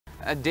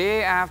A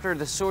day after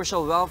the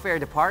Social Welfare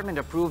Department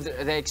approved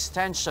the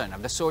extension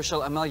of the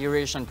Social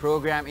Amelioration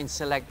Program in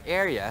select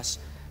areas,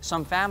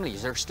 some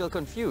families are still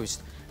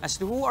confused as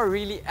to who are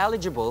really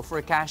eligible for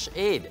cash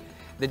aid.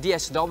 The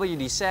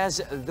DSWD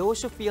says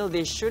those who feel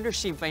they should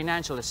receive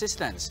financial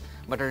assistance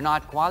but are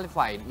not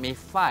qualified may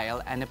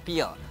file an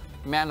appeal.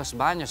 Marie Ann Los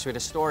Baños with a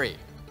story.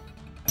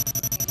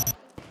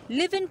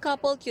 Live-in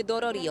couple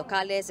Teodoro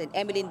Riocales and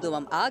Emeline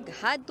Dumamag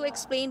had to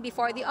explain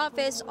before the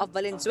office of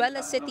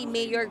Valenzuela City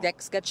Mayor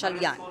Rex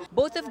Gatchalian.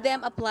 Both of them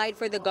applied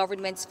for the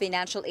government's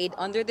financial aid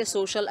under the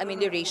Social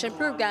Amelioration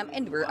Program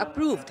and were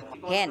approved.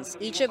 Hence,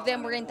 each of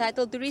them were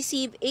entitled to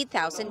receive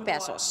 8,000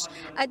 pesos,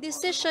 a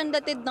decision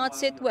that did not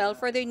sit well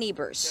for their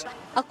neighbors.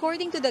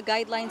 According to the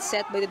guidelines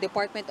set by the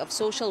Department of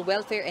Social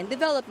Welfare and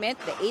Development,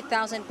 the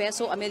 8,000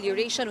 peso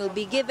amelioration will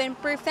be given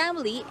per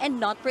family and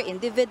not per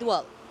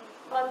individual.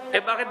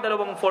 Bakit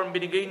dalawang form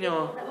binigay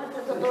nyo?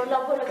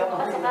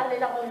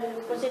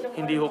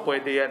 Hindi ho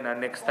pwede yan na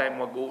next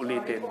time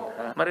mag-uulitin.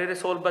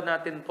 Mariresolve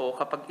natin to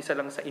kapag isa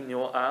lang sa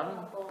inyo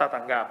ang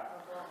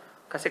tatanggap.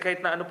 Kasi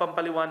kahit na ano pang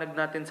paliwanag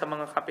natin sa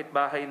mga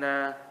kapitbahay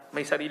na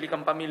may sarili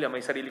kang pamilya,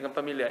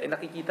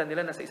 nakikita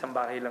nila na sa isang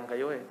bahay lang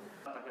kayo eh.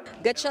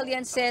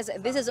 Gatchalian says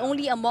this is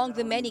only among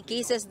the many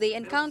cases they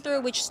encounter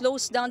which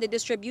slows down the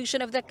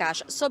distribution of the cash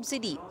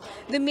subsidy.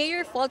 The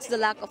mayor faults the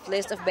lack of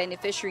list of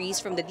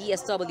beneficiaries from the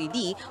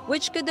DSWD,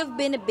 which could have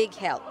been a big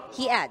help.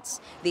 He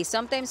adds, they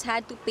sometimes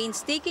had to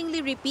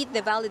painstakingly repeat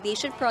the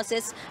validation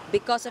process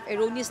because of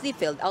erroneously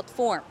filled out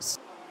forms.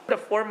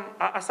 The form,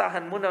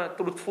 aasahan mo na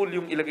truthful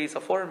yung ilagay sa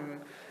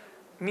form.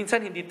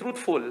 Minsan hindi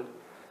truthful.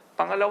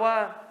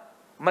 Pangalawa,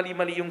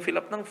 mali-mali yung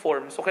fill up ng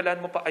form, so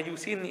kailangan mo pa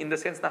ayusin in the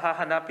sense na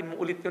hahanapin mo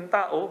ulit yung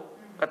tao,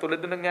 katulad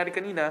nung nangyari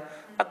kanina,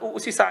 at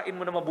uusisain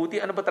mo na mabuti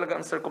ano ba talaga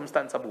ang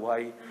circumstance sa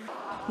buhay.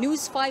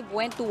 News 5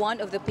 went to one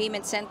of the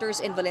payment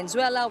centers in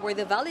Valenzuela where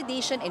the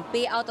validation and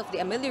payout of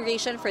the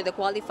amelioration for the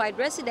qualified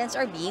residents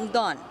are being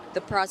done.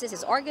 The process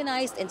is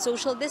organized and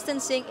social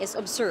distancing is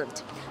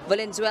observed.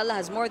 Valenzuela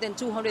has more than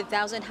 200,000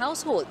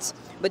 households,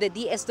 but the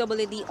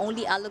DSWD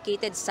only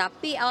allocated SAP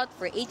payout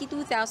for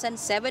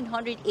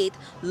 82,708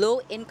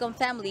 low-income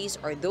families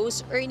or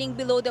those earning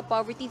below the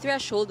poverty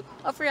threshold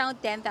of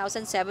around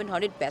 10,700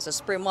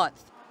 pesos per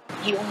month.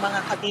 Yung mga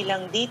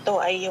kabilang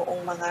dito ay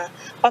yung mga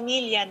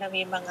pamilya na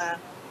may mga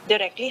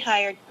directly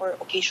hired or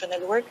occasional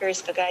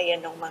workers kagaya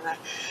ng mga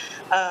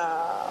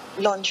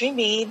laundry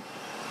maid,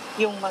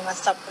 yung mga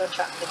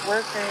subcontracted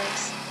workers,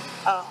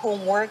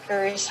 home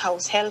workers,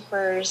 house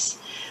helpers,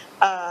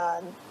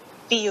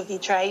 PUV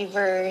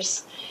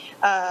drivers,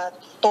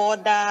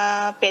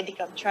 TODA,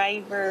 pedicab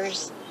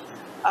drivers,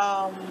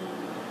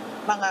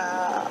 mga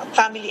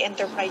family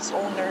enterprise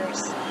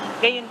owners,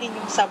 gayon din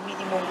yung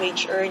sub-minimum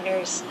wage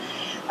earners,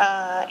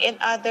 and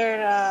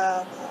other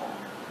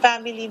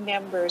family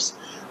members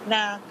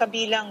na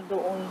kabilang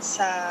doon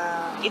sa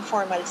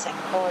informal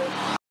sector.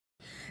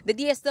 The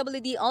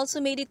DSWD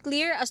also made it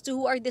clear as to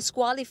who are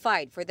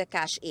disqualified for the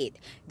cash aid.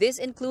 This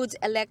includes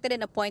elected and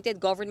appointed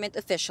government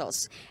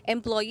officials,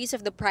 employees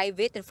of the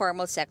private and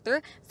formal sector,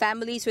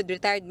 families with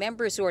retired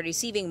members who are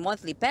receiving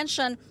monthly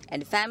pension,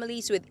 and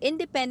families with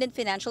independent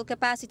financial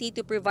capacity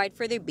to provide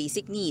for their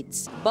basic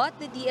needs. But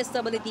the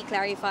DSWD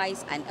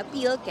clarifies an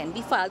appeal can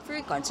be filed for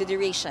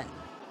consideration.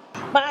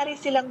 Maaari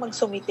silang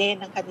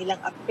magsumite ng kanilang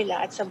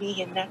apela at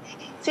sabihin na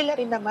sila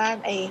rin naman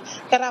ay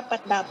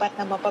karapat-dapat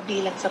na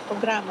mapabilang sa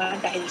programa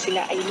dahil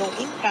sila ay low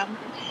income,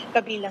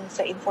 kabilang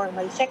sa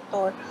informal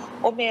sector,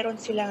 o meron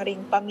silang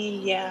ring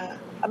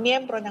pamilya,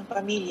 miyembro ng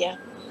pamilya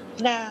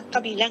na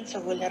kabilang sa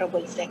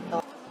vulnerable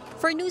sector.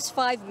 For News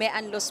 5, Marie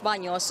Ann Los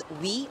Baños,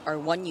 we are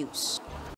One News.